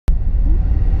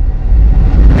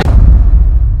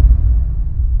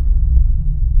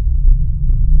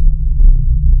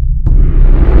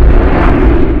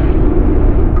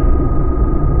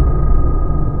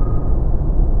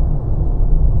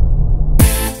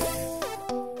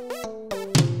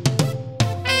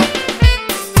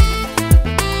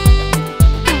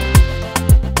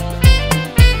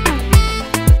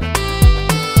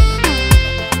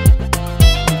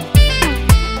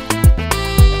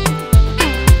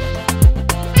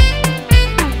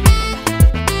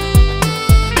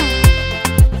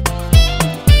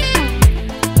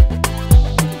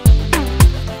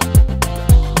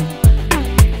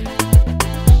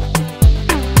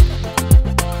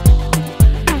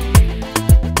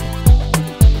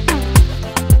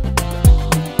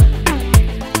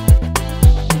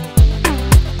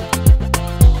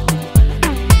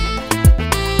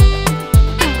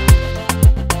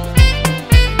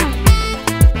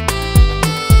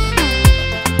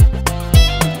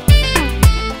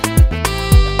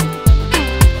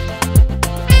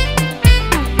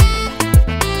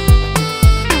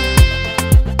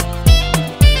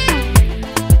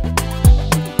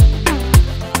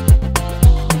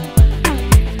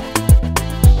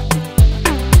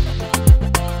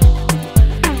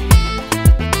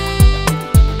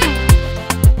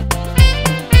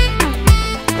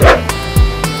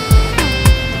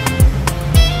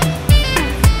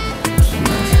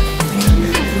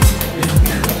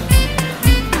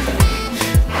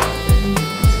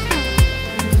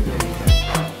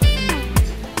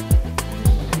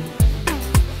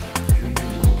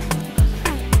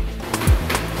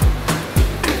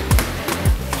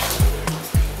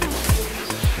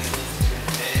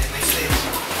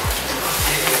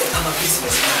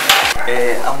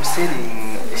I'm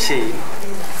selling shade,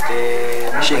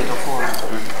 microphone,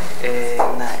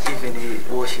 even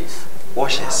washes.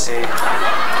 Washes? But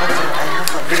I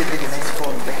have a very, very nice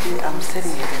phone, but I'm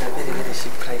selling it in a very, very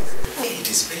cheap price. It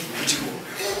is very beautiful.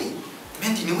 Hey,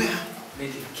 made in where?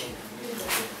 Made in Kenya.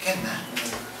 Kenya?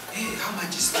 Hey, how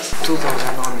much is this? 2,000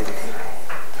 only.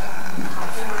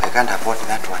 I can't afford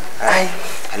that one.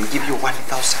 I'll give you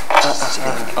 1,000.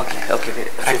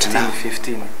 Okay. Right 15, now.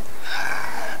 15.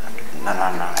 No.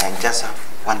 I just have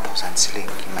 1,000 shilling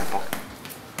in my pocket.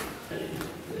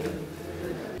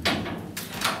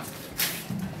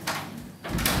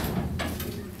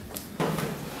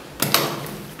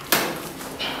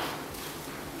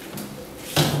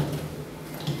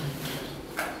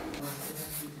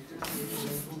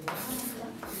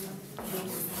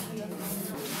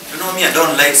 You know me, I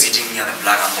don't like sitting near the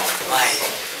black and white. Why?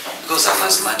 Because I'm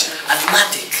asthmatic.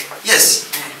 Asthmatic? Yes.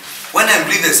 When I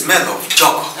breathe the smell of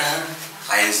choco,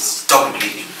 I stop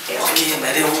breathing. Okay,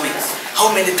 Madam Woman,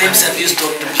 how many times have you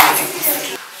stopped breathing?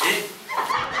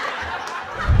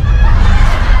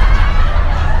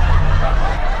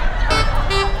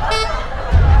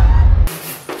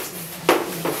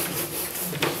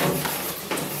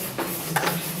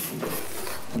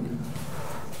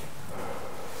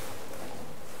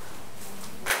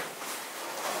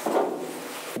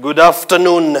 Good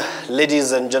afternoon,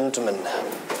 ladies and gentlemen.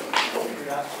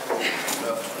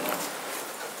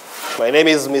 My name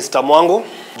is Mr. Mwango,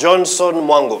 Johnson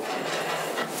Mwango.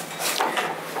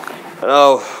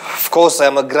 Now, of course, I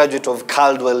am a graduate of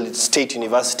Caldwell State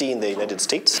University in the United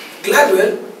States.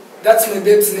 Gladwell? That's my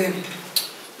babe's name.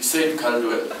 You said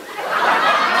Caldwell.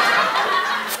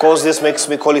 Of course, this makes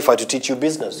me qualified to teach you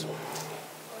business.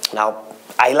 Now,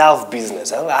 I love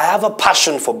business. I have a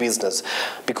passion for business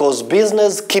because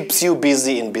business keeps you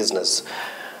busy in business.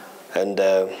 And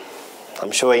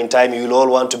I'm sure in time you'll all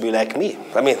want to be like me.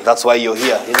 I mean, that's why you're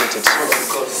here, isn't it? Of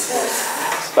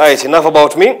course. Right, enough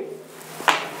about me.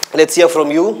 Let's hear from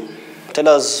you. Tell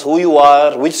us who you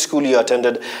are, which school you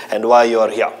attended, and why you are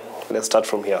here. Let's start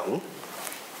from here.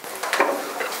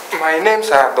 My name's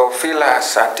Adofila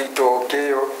Satito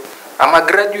Keo. I'm a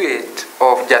graduate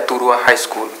of Jaturua High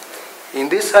School. In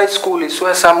this high school is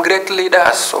where some great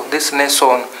leaders of this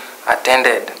nation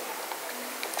attended.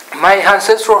 My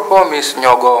ancestral home is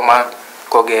Nyogoma,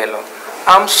 Kogelo.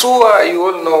 I'm sure you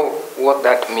all know what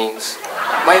that means.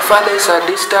 My father is a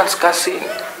distant cousin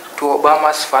to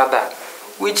Obama's father,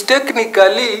 which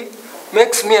technically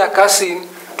makes me a cousin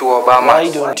to Obama. Why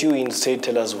don't you instead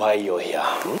tell us why you're here?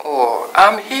 Oh,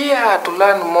 I'm here to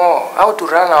learn more how to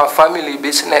run our family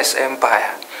business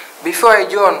empire before I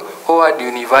join Howard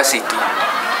University.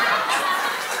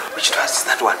 Which trust is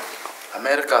that one?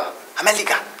 America.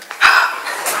 America.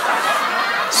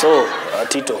 So,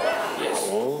 Tito, yes.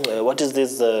 What is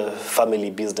this family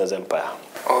business empire?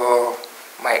 Oh,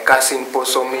 my cousin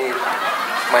Posomil,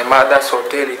 my mother's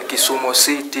hotel in Kisumu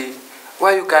City,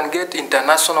 where you can get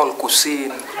international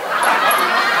cuisine.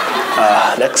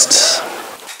 Next.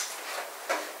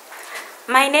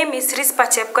 My name is Rispa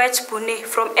Chepkoech Pune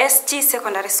from SG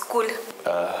Secondary School.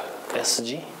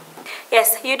 SG?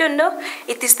 Yes, you don't know?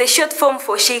 It is the short form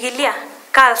for Shigilia,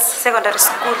 Girls Secondary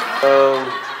School.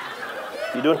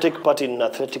 You don't take part in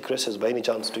athletic races by any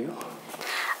chance, do you?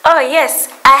 Oh yes,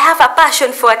 I have a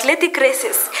passion for athletic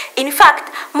races. In fact,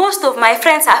 most of my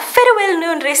friends are very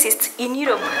well-known racists in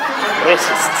Europe.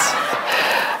 Racists?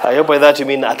 I hope by that you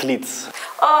mean athletes.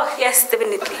 Oh yes,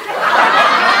 definitely.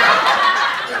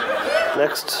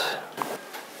 Next.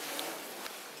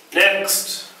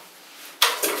 Next.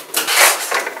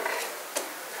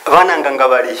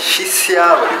 Vanangangabari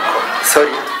Shisia Walikombe.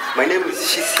 Sorry, my name is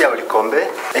Shisia Walikombe,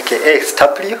 aka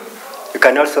SW. You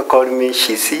can also call me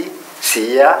Shisi,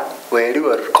 Sia, Weri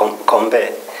or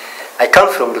Kombe. I come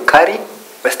from Lukari,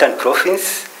 Western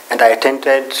Province, and I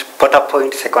attended Potter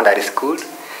Point Secondary School,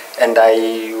 and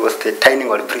I was the tiny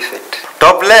old prefect.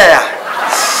 Top layer.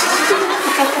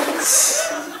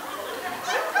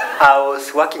 I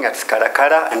was working at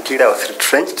Skarakara until I was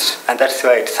retrenched, and that's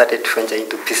why I decided to venture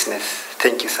into business.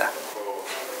 Thank you, sir.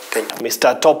 Thank you.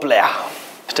 Mr. Top Layer,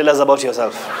 tell us about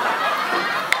yourself.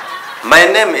 My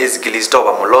name is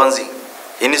Gilistova Mulonzi.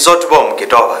 In Sotbom,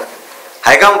 Kitova.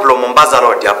 I come from Mombasa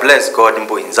Road, a place called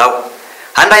Mbuinzau.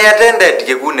 And I attended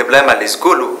Giguni Primary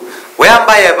School, where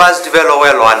I passed very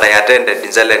well and I attended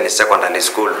Nzeleni Secondary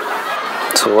School.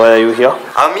 So why are you here?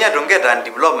 I'm here to get a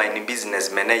diploma in business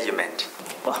management.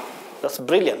 Oh, that's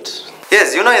brilliant.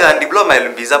 Yes, you know that diploma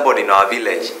will be somebody in our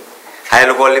village. I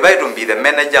will qualify to be the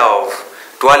manager of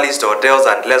tourist hotels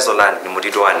and restaurants in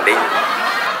Mutito one day.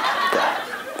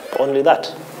 Only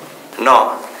that?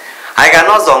 No. I can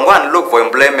also go and look for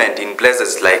employment in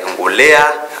places like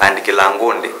Ngulea and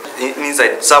Kilangundi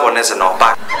inside Tsavo National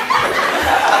Park.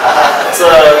 It's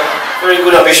a very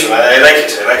good ambition. I like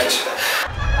it. I like it.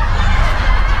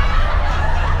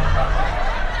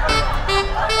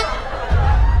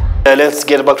 Let's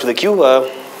get back to the queue.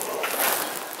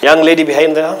 Young lady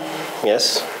behind there.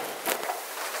 Yes.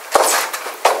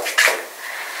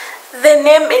 The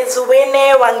name is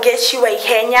Wene Wangechi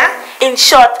Waihenya, in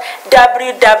short,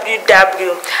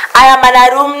 WWW. I am an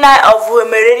alumni of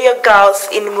Wemererio Girls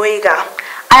in Muiga.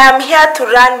 I am here to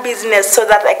run business so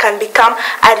that I can become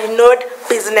a renowned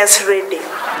business ready.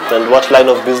 And what line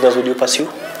of business would you pursue?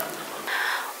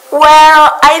 Well,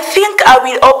 I think I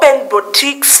will open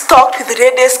boutiques stocked with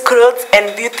latest clothes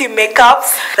and beauty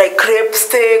makeups like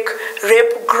lipstick,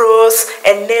 lip gloss,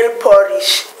 and nail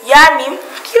polish. Yani,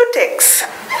 cutex.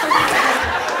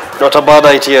 Not a bad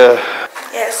idea.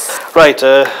 Yes. Right.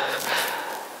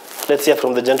 Let's hear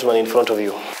from the gentleman in front of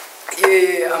you.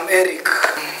 Yeah, I'm Eric.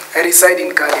 I reside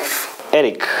in Cardiff.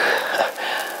 Eric.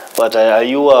 But are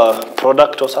you a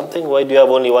product or something? Why do you have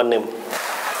only one name?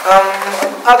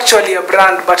 Actually a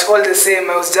brand, but all the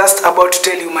same, I was just about to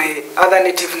tell you my other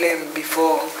native name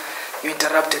before you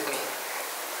interrupted me.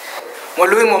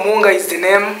 Mwalui Mwamunga is the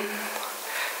name,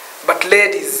 but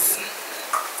ladies,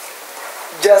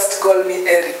 just call me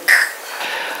Eric.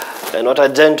 And what a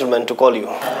gentleman to call you.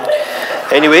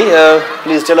 Anyway,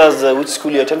 please tell us which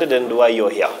school you attended and why you're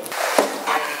here.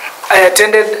 I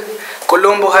attended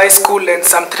Colombo High School, and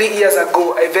some 3 years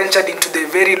ago, I ventured into the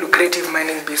very lucrative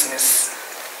mining business.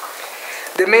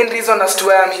 The main reason as to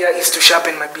why I'm here is to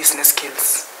sharpen my business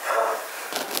skills.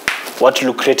 What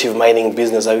lucrative mining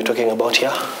business are we talking about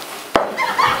here?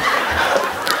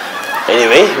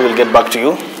 Anyway, we'll get back to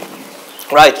you.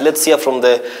 Right, let's hear from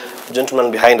the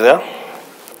gentleman behind there.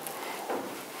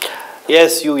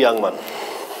 Yes, you young man.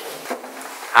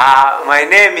 My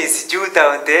name is Juta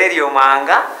Ontario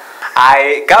Manga.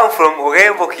 I come from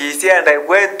Ugembo, Kisi, and I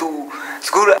went to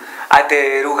school at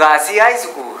the Rugasi High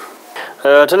School.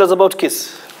 Tell us about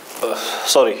Kiss.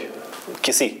 Sorry,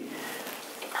 Kisi.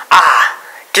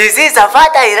 Kisi is a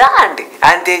fertile land,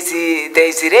 and there's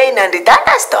rain and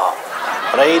thunderstorm.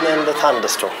 Rain and the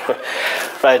thunderstorm.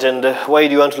 Right, and why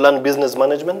do you want to learn business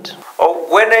management? Oh,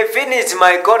 when I finish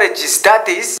my college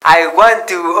studies, I want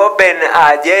to open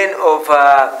a chain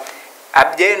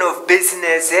of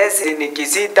businesses in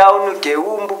Kisii Town,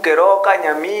 Keumbu, Keroka,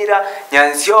 Nyamira,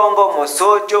 Nyansiongo,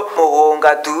 Mosojo,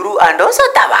 Mohonga, Turu, and also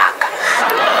Tabaka.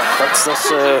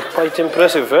 That's quite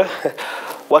impressive, eh?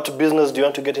 What business do you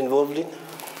want to get involved in?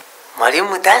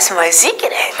 Marimu, that's my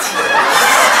secret.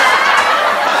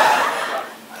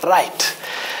 Right.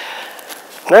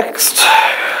 Next.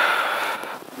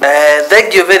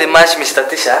 Thank you very much, Mr.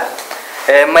 Tisha.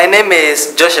 My name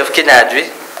is Joseph Kinadri.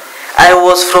 I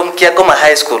was from Kiagoma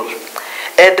High School,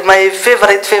 and my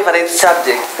favorite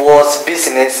subject was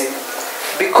business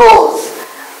because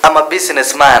I'm a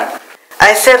businessman.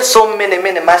 I sell so many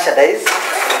merchandise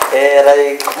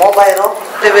like mobile,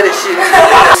 very cheap,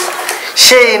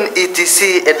 Shane,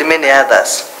 etc., and many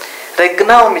others. Like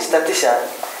now, Mr. Tisha,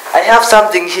 I have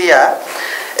something here,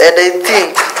 and I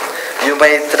think you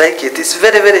might like it. It's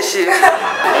very cheap.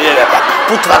 Yeah,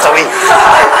 put that away.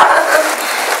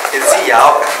 Is he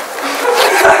out?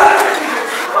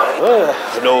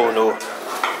 No.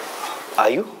 Are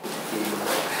you?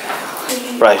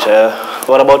 Right,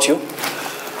 what about you?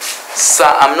 Sir,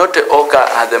 I'm not a hawker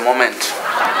at the moment.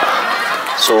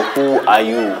 So who are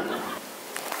you?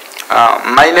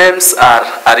 My names are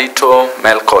Arito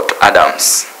Melcott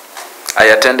Adams. I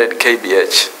attended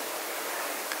KBH.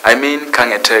 I mean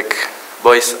Kangetek,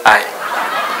 Boys I.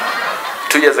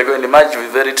 2 years ago in the March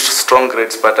with very strong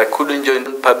grades, but I couldn't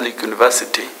join public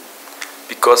university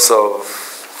because of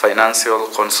financial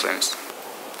constraints.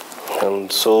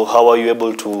 And so how are you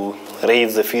able to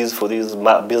raise the fees for this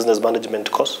business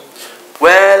management course?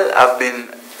 Well, I've been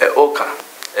a hawker,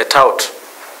 a tout,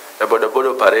 a boda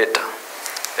operator,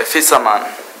 a fisherman,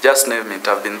 just name it,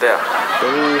 I've been there.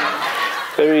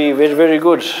 Very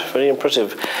good, very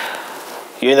impressive.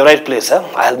 You're in the right place, huh?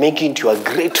 I'll make you into a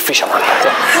great fisherman.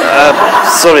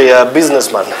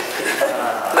 Businessman.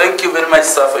 Thank you very much,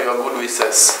 sir, for your good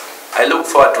wishes. I look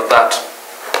forward to that.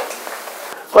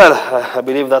 Well, I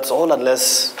believe that's all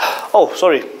unless... Oh,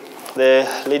 sorry. The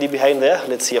lady behind there,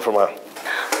 let's hear from her.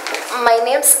 My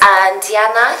name's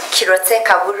Diana Kirote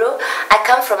Kaburu. I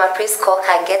come from a place called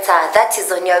Kangeta. That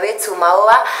is on your way to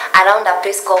Maua, around a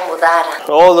place called Mudara.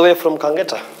 All the way from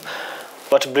Kangeta.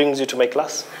 What brings you to my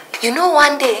class? You know,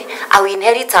 one day I will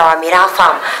inherit our Mira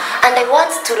farm, and I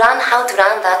want to learn how to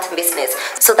run that business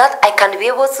so that I can be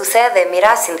able to sell the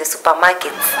Miras in the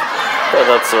supermarkets. Well,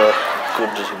 that's a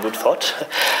good thought.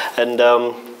 And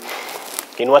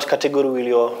in what category will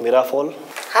your Mira fall?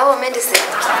 How medicine?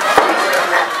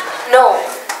 No,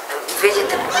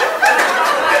 vegetable.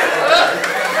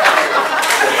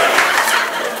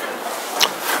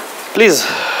 Please,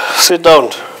 sit down.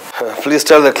 Please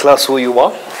tell the class who you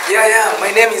are. Yeah,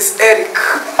 my name is Eric.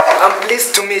 I'm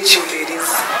pleased to meet you,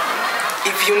 ladies.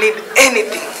 If you need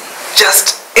anything,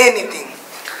 just anything,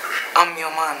 I'm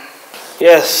your man.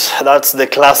 Yes, that's the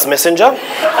class messenger.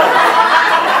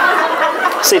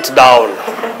 Sit down.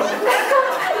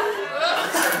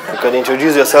 You can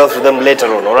introduce yourself to them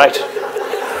later on, all right?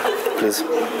 Please.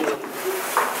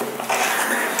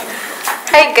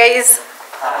 Hi, guys.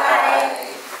 Hi.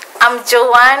 I'm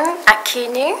Joanne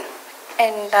Akinyi,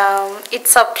 and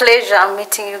it's a pleasure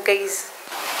meeting you guys.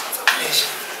 It's a pleasure.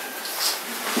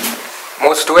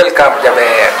 Most welcome,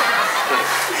 Jaber.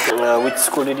 Which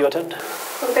school did you attend?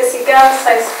 Upesi Girls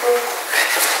High School.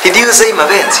 Did you say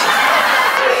Mavenzi?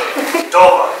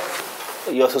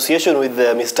 Your association with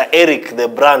Mr. Eric, the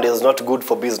brand, is not good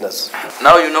for business.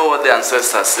 Now you know what the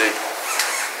ancestors say.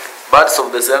 Birds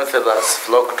of the same feathers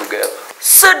flock together.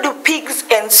 So do pigs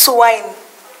and swine.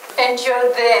 And you're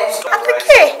there.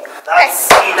 Okay. That's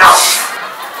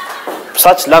enough.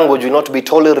 Such language will not be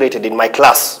tolerated in my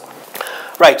class.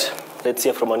 Right, let's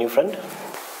hear from our new friend.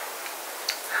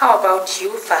 How about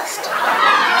you first?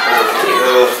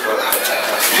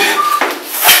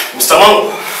 Mr.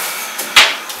 Mwango.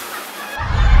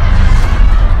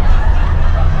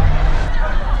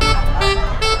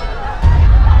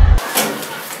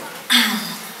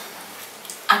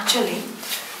 Actually,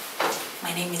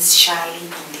 my name is Shali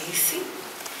Indesi.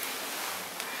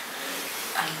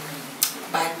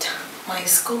 But my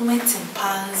schoolmates and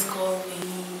pals call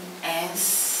me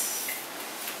S-H-E-R-R-Y.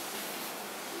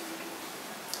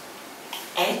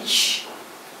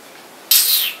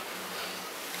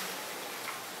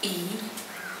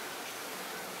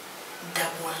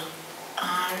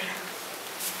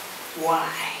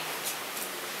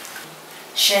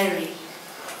 Sherry.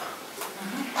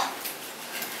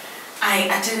 I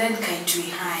attended Kaitui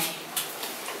High.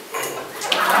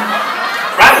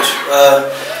 Right.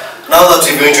 Now that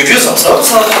we've introduced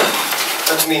ourselves,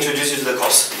 let me introduce you to the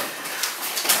course.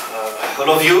 All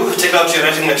of you, take out your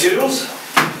writing materials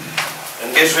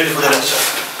and get ready for the lecture.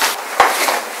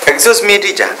 Excuse me,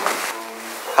 teacher.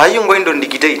 Are you going to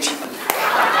dictate?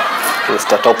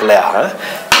 Mr. Top Player, huh?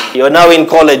 You're now in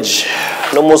college.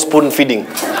 No more spoon feeding.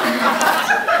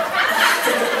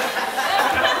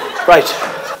 Right.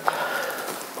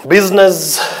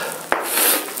 Business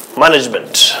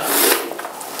management.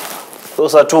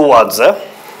 Those are two words, eh?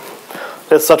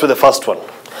 Let's start with the first one.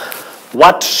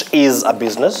 What is a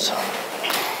business?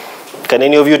 Can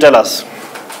any of you tell us?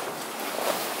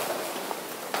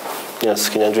 Yes,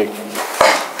 Kinyanjui.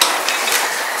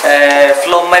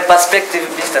 From my perspective,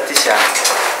 Mr. Tisha,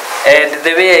 and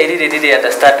the way I really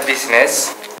understand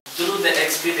business, through the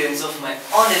experience of my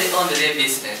only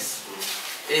business,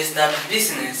 is that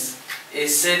business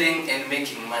is selling and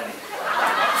making money.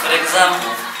 For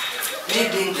example, me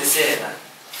being the seller,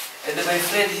 and my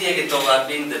friend here get over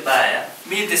being the buyer,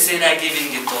 me the seller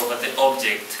giving it over the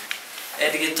object,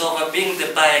 and get over being the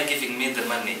buyer giving me the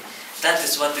money. That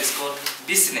is what is called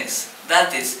business.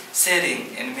 That is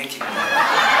selling and making money.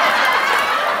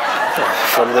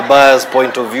 From the buyer's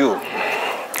point of view.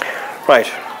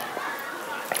 Right.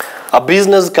 A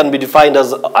business can be defined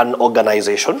as an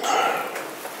organization.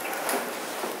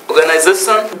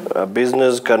 Organization? A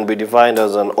business can be defined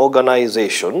as an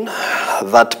organization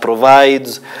that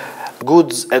provides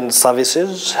goods and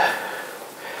services.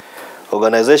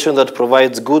 Organization that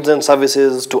provides goods and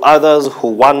services to others who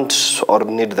want or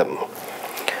need them.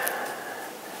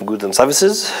 Goods and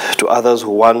services to others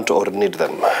who want or need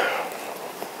them.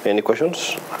 Any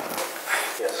questions?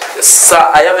 Yes. Sir,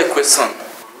 I have a question.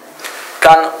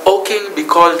 Can hawking be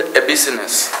called a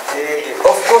business?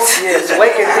 Of course, yes. Why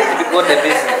can't it be called a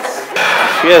business?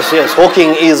 Yes.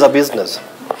 Hawking is a business.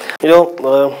 You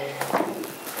know,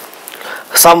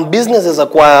 some businesses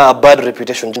acquire a bad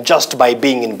reputation just by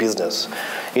being in business.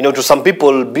 You know, to some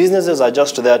people, businesses are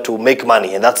just there to make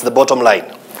money, and that's the bottom line.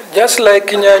 Just like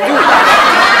Kinyanjui.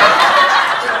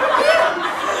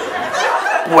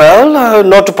 Well,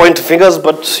 not to point fingers,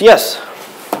 but yes.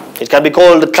 It can be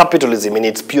called capitalism in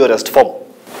its purest form.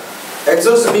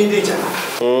 Excuse me, teacher.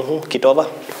 Kitova.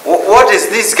 What is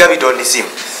this capitalism?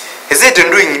 Is it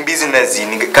doing business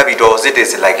in capital or is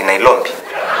it like in Nairobi?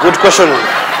 Good question,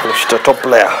 Mr. Top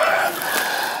Player.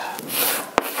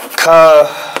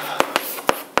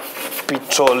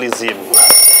 Capitalism.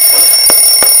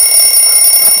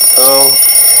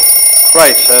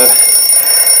 Right.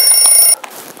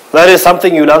 That is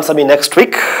something you'll answer me next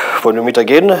week when we meet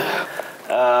again.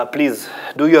 Please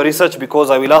do your research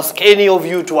because I will ask any of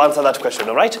you to answer that question,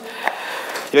 all right?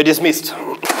 You're dismissed.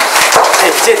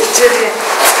 Hey, Cherry.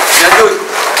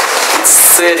 It's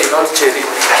Seri, not Cherry.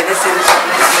 Can I say this?